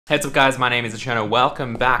Heads up guys, my name is Cherno.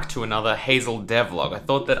 Welcome back to another Hazel devlog. I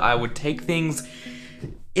thought that I would take things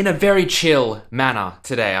in a very chill manner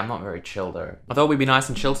today. I'm not very chill though. I thought we'd be nice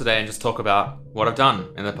and chill today and just talk about what I've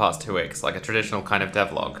done in the past 2 weeks, like a traditional kind of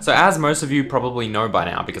devlog. So as most of you probably know by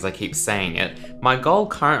now, because I keep saying it, my goal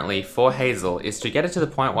currently for Hazel is to get it to the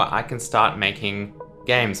point where I can start making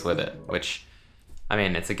games with it, which, I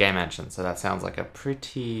mean, it's a game engine, so that sounds like a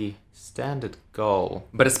pretty standard goal.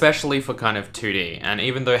 But especially for kind of 2D, and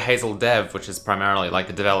even though Hazel Dev, which is primarily like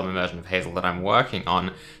the development version of Hazel that I'm working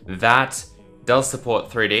on, that does support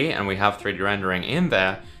 3D, and we have 3D rendering in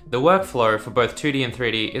there, the workflow for both 2D and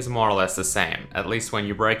 3D is more or less the same, at least when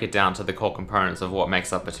you break it down to the core components of what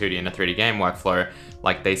makes up a 2D and a 3D game workflow.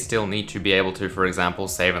 Like, they still need to be able to, for example,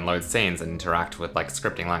 save and load scenes and interact with like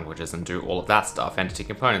scripting languages and do all of that stuff, entity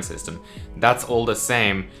component system. That's all the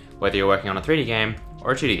same whether you're working on a 3D game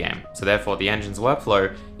or a 2D game. So therefore the engine's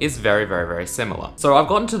workflow is very similar. So I've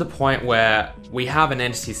gotten to the point where we have an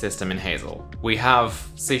entity system in Hazel. We have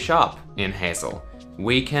C# in Hazel.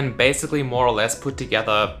 We can basically more or less put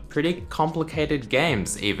together pretty complicated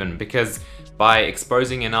games even, because by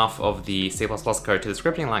exposing enough of the C++ code to the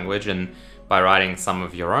scripting language and by writing some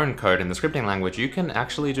of your own code in the scripting language, you can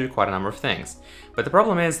actually do quite a number of things. But the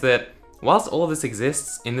problem is that whilst all of this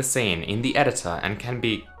exists in the scene, in the editor, and can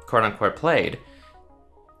be quote-unquote played,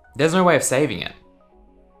 there's no way of saving it.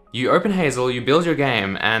 You open Hazel, you build your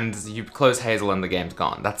game, and you close Hazel and the game's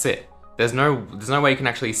gone. That's it. There's no way you can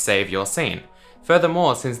actually save your scene.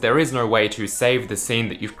 Furthermore, since there is no way to save the scene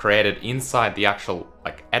that you've created inside the actual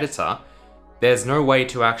editor, there's no way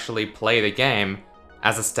to actually play the game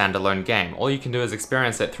as a standalone game. All you can do is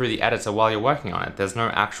experience it through the editor while you're working on it. There's no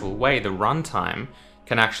actual way the runtime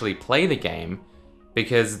can actually play the game,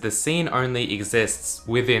 because the scene only exists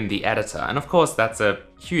within the editor. And of course, that's a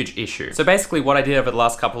huge issue. So basically what I did over the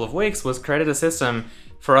last couple of weeks was created a system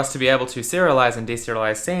for us to be able to serialize and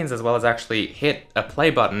deserialize scenes, as well as actually hit a play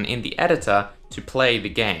button in the editor to play the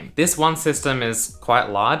game. This one system is quite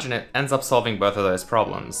large and it ends up solving both of those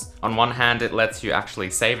problems. On one hand, it lets you actually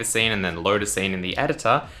save a scene and then load a scene in the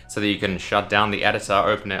editor so that you can shut down the editor,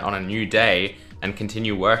 open it on a new day, and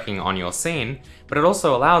continue working on your scene, but it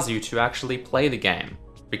also allows you to actually play the game,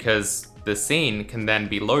 because the scene can then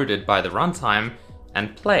be loaded by the runtime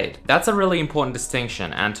and played. That's a really important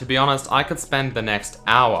distinction, and to be honest, I could spend the next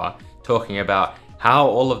hour talking about how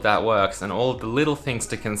all of that works and all of the little things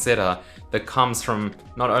to consider that comes from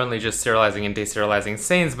not only just serializing and deserializing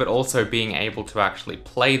scenes, but also being able to actually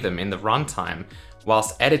play them in the runtime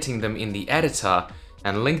whilst editing them in the editor,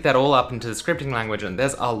 and link that all up into the scripting language, and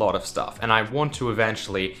there's a lot of stuff. And I want to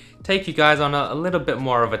eventually take you guys on a little bit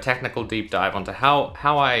more of a technical deep dive onto how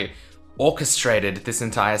I orchestrated this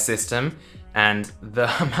entire system and the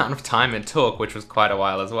amount of time it took, which was quite a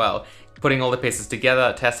while as well. Putting all the pieces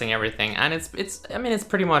together, testing everything, and it's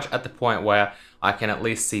pretty much at the point where I can at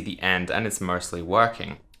least see the end and it's mostly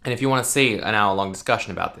working. And if you want to see an hour-long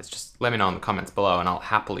discussion about this, just let me know in the comments below and I'll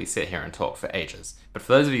happily sit here and talk for ages. But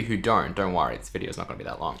for those of you who don't worry, this video is not going to be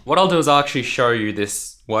that long. What I'll do is I'll actually show you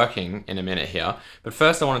this working in a minute here. But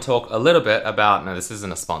first I want to talk a little bit about, no, this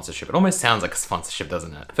isn't a sponsorship. It almost sounds like a sponsorship,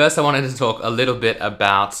 doesn't it? First I wanted to talk a little bit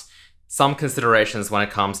about some considerations when it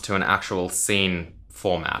comes to an actual scene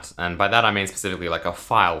format. And by that I mean specifically like a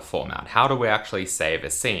file format. How do we actually save a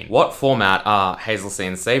scene? What format are Hazel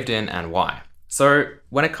scenes saved in and why? So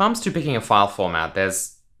when it comes to picking a file format,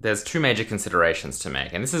 there's two major considerations to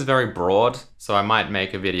make. And this is very broad, so I might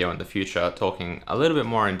make a video in the future talking a little bit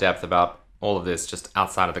more in depth about all of this just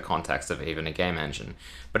outside of the context of even a game engine.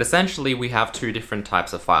 But essentially we have two different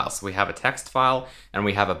types of files. We have a text file and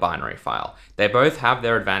we have a binary file. They both have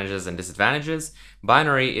their advantages and disadvantages.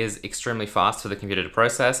 Binary is extremely fast for the computer to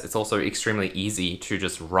process. It's also extremely easy to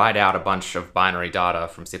just write out a bunch of binary data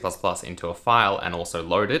from C++ into a file and also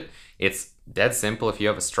load it. It's dead simple. If you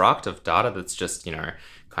have a struct of data that's just,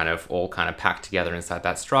 kind of packed together inside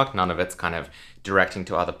that struct, none of it's kind of directing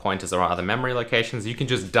to other pointers or other memory locations, you can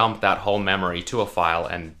just dump that whole memory to a file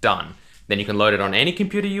and done. Then you can load it on any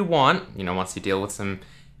computer you want, once you deal with some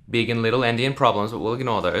big and little endian problems, but we'll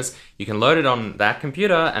ignore those. You can load it on that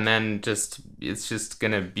computer and then it's just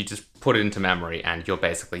gonna be just put it into memory and you're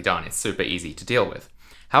basically done. It's super easy to deal with.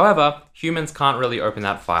 However, humans can't really open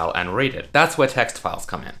that file and read it. That's where text files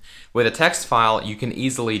come in. With a text file, you can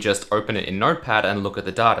easily just open it in Notepad and look at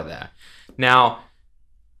the data there. Now,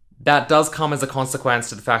 that does come as a consequence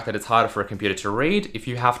to the fact that it's harder for a computer to read. If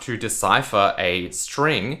you have to decipher a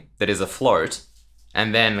string that is a float,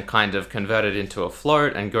 and then kind of convert it into a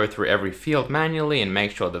float and go through every field manually and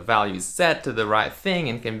make sure the value's set to the right thing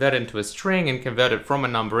and convert it into a string and convert it from a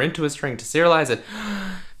number into a string to serialize it,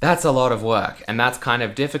 That's a lot of work, and that's kind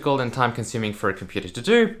of difficult and time consuming for a computer to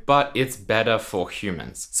do, but it's better for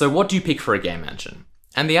humans. So what do you pick for a game engine?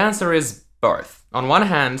 And the answer is both. On one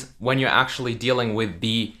hand, when you're actually dealing with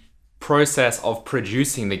the process of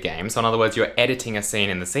producing the game, so in other words, you're editing a scene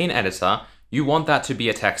in the scene editor, you want that to be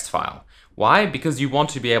a text file. Why? Because you want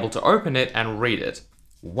to be able to open it and read it.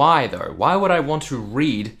 Why though? Why would I want to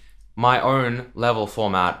read my own level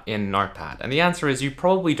format in Notepad? And the answer is you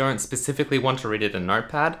probably don't specifically want to read it in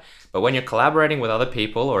Notepad, but when you're collaborating with other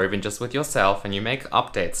people or even just with yourself and you make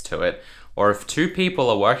updates to it, or if two people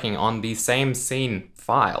are working on the same scene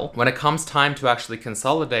file, when it comes time to actually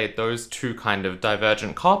consolidate those two kind of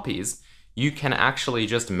divergent copies, you can actually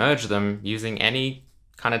just merge them using any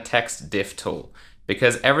kind of text diff tool.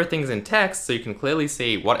 Because everything's in text, so you can clearly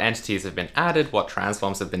see what entities have been added, what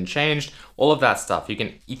transforms have been changed, all of that stuff. You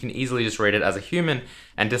can easily just read it as a human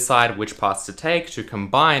and decide which parts to take to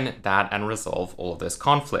combine that and resolve all of those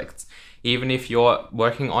conflicts. Even if you're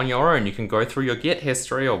working on your own, you can go through your Git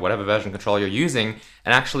history or whatever version control you're using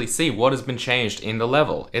and actually see what has been changed in the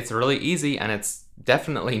level. It's really easy, and it's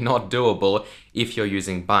definitely not doable if you're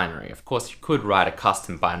using binary. Of course, you could write a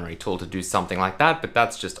custom binary tool to do something like that, but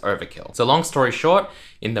that's just overkill. So long story short,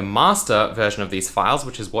 in the master version of these files,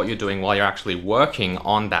 which is what you're doing while you're actually working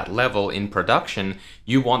on that level in production,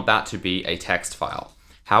 you want that to be a text file.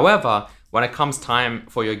 However, when it comes time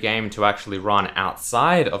for your game to actually run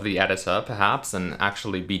outside of the editor, perhaps, and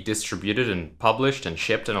actually be distributed and published and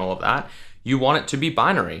shipped and all of that, you want it to be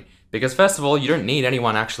binary. Because first of all, you don't need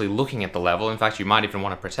anyone actually looking at the level. In fact, you might even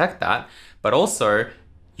want to protect that. But also,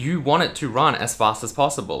 you want it to run as fast as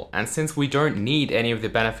possible. And since we don't need any of the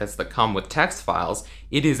benefits that come with text files,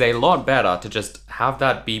 it is a lot better to just have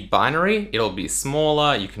that be binary. It'll be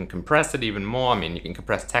smaller, you can compress it even more. I mean, you can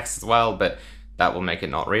compress text as well, but that will make it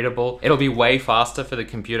not readable. It'll be way faster for the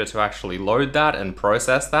computer to actually load that and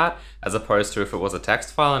process that, as opposed to if it was a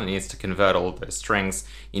text file and it needs to convert all of those strings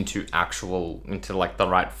into like the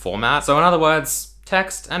right format. So in other words,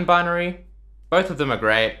 text and binary, both of them are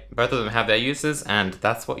great, both of them have their uses, and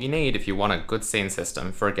that's what you need if you want a good scene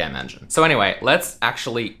system for a game engine. So anyway, let's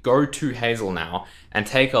actually go to Hazel now and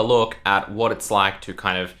take a look at what it's like to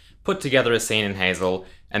kind of put together a scene in Hazel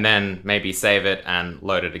and then maybe save it and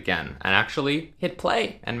load it again and actually hit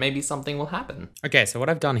play and maybe something will happen. Okay, so what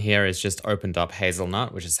I've done here is just opened up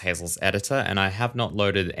Hazelnut, which is Hazel's editor, and I have not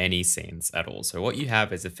loaded any scenes at all. So what you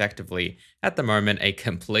have is effectively, at the moment, a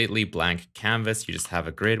completely blank canvas. You just have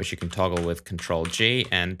a grid, which you can toggle with Control G,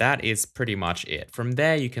 and that is pretty much it. From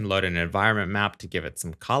there, you can load an environment map to give it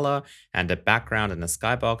some color and a background and a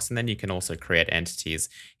skybox, and then you can also create entities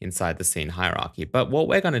inside the scene hierarchy. But what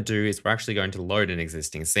we're gonna do is we're actually going to load an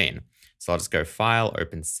existing scene. So I'll just go File,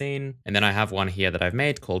 Open Scene, and then I have one here that I've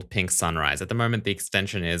made called Pink Sunrise. At the moment, the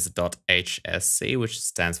extension is .hsc, which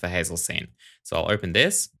stands for Hazel Scene. So I'll open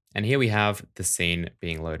this, and here we have the scene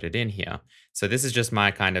being loaded in here. So this is just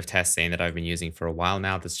my kind of test scene that I've been using for a while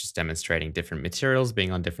now. That's just demonstrating different materials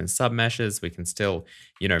being on different submeshes. We can still,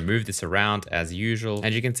 move this around as usual.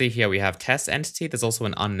 And you can see here we have test entity. There's also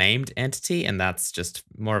an unnamed entity, and that's just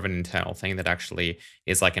more of an internal thing that actually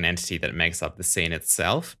is like an entity that makes up the scene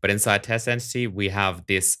itself. But inside test entity, we have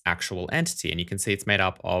this actual entity, and you can see it's made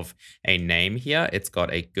up of a name here. It's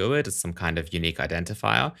got a GUID, it's some kind of unique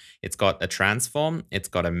identifier. It's got a transform, it's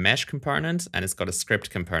got a mesh component, and it's got a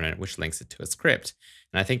script component, which links it to a script.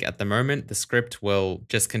 And I think at the moment, the script will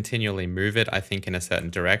just continually move it, I think, in a certain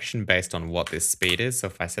direction based on what this speed is. So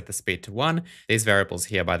if I set the speed to 1, these variables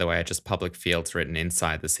here, by the way, are just public fields written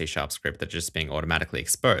inside the C# script that are just being automatically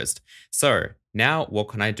exposed. So now what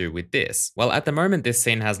can I do with this? Well, at the moment, this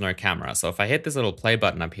scene has no camera. So if I hit this little play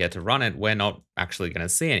button up here to run it, we're not actually going to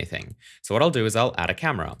see anything. So what I'll do is I'll add a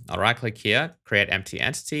camera. I'll right click here, create empty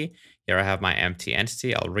entity. Here I have my empty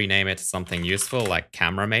entity. I'll rename it to something useful like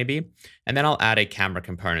camera maybe, and then I'll add a camera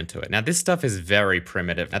component to it. Now this stuff is very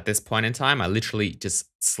primitive at this point in time. I literally just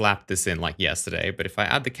slapped this in like yesterday, but if I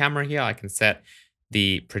add the camera here, I can set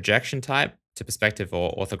the projection type to perspective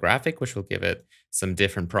or orthographic, which will give it some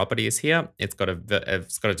different properties here. It's got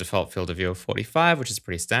a default field of view of 45, which is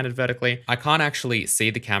pretty standard vertically. I can't actually see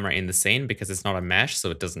the camera in the scene because it's not a mesh,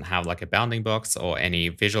 so it doesn't have like a bounding box or any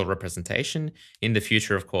visual representation. In the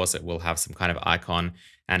future, of course, it will have some kind of icon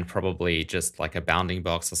and probably just like a bounding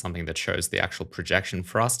box or something that shows the actual projection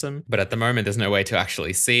frustum. But at the moment, there's no way to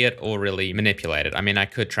actually see it or really manipulate it. I mean, I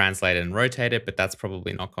could translate it and rotate it, but that's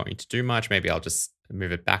probably not going to do much. Maybe I'll just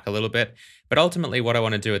move it back a little bit. But ultimately, what I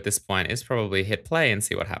want to do at this point is probably hit play and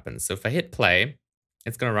see what happens. So if I hit play,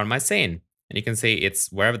 it's going to run my scene. And you can see it's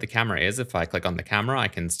wherever the camera is. If I click on the camera, I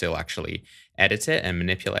can still actually edit it and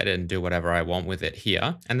manipulate it and do whatever I want with it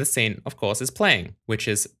here. And the scene, of course, is playing, which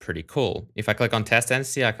is pretty cool. If I click on test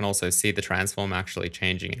entity, I can also see the transform actually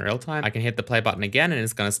changing in real time. I can hit the play button again and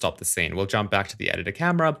it's going to stop the scene. We'll jump back to the editor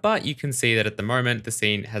camera, but you can see that at the moment, the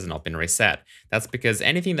scene has not been reset. That's because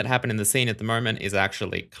anything that happened in the scene at the moment is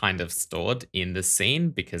actually kind of stored in the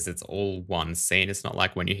scene because it's all one scene. It's not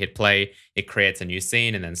like when you hit play, it creates a new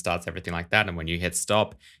scene and then starts everything like that. And when you hit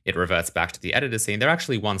stop, it reverts back to the editor scene. They're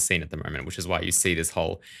actually one scene at the moment, which is why you see this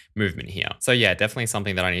whole movement here. So yeah, definitely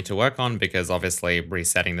something that I need to work on because obviously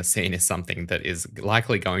resetting the scene is something that is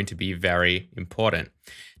likely going to be very important.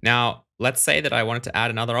 Now, let's say that I wanted to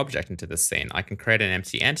add another object into this scene. I can create an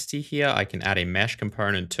empty entity here. I can add a mesh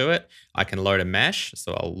component to it. I can load a mesh.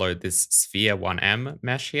 So I'll load this sphere 1M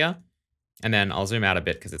mesh here. And then I'll zoom out a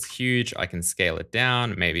bit because it's huge. I can scale it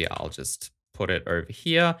down. Maybe I'll just put it over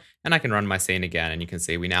here and I can run my scene again. And you can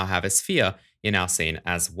see we now have a sphere in our scene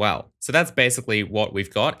as well. So that's basically what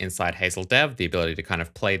we've got inside Hazel Dev, the ability to kind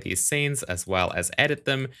of play these scenes as well as edit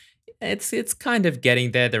them. It's kind of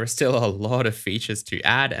getting there. There are still a lot of features to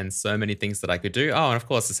add and so many things that I could do. Oh, and of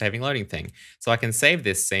course the saving loading thing. So I can save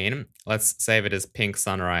this scene. Let's save it as Pink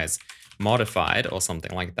Sunrise Modified or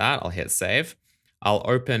something like that. I'll hit save. I'll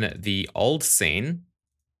open the old scene,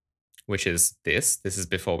 which is this. This is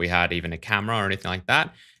before we had even a camera or anything like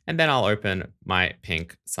that. And then I'll open my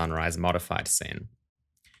Pink Sunrise Modified scene.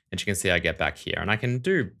 And you can see I get back here and I can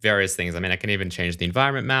do various things. I mean, I can even change the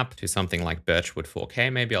environment map to something like Birchwood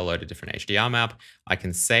 4K. Maybe I'll load a different HDR map. I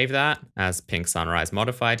can save that as Pink Sunrise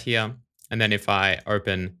Modified here. And then if I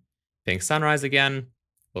open Pink Sunrise again,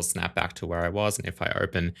 we'll snap back to where I was. And if I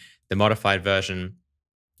open the modified version,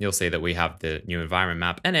 you'll see that we have the new environment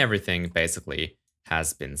map and everything basically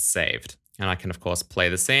has been saved. And I can, of course, play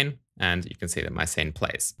the scene and you can see that my scene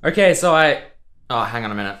plays. Okay, so oh, hang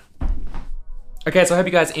on a minute. Okay, so I hope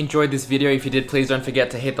you guys enjoyed this video. If you did, please don't forget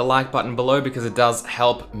to hit the like button below because it does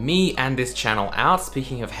help me and this channel out.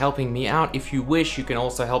 Speaking of helping me out, if you wish, you can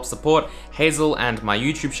also help support Hazel and my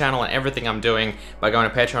YouTube channel and everything I'm doing by going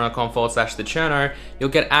to patreon.com/the Cherno. You'll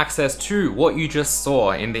get access to what you just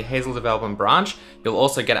saw in the Hazel development branch. You'll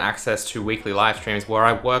also get access to weekly live streams where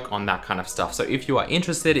I work on that kind of stuff. So if you are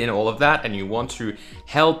interested in all of that and you want to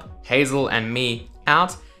help Hazel and me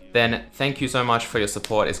out, then thank you so much for your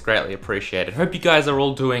support. It's greatly appreciated. Hope you guys are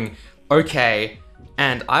all doing okay,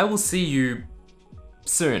 and I will see you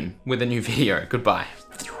soon with a new video. Goodbye.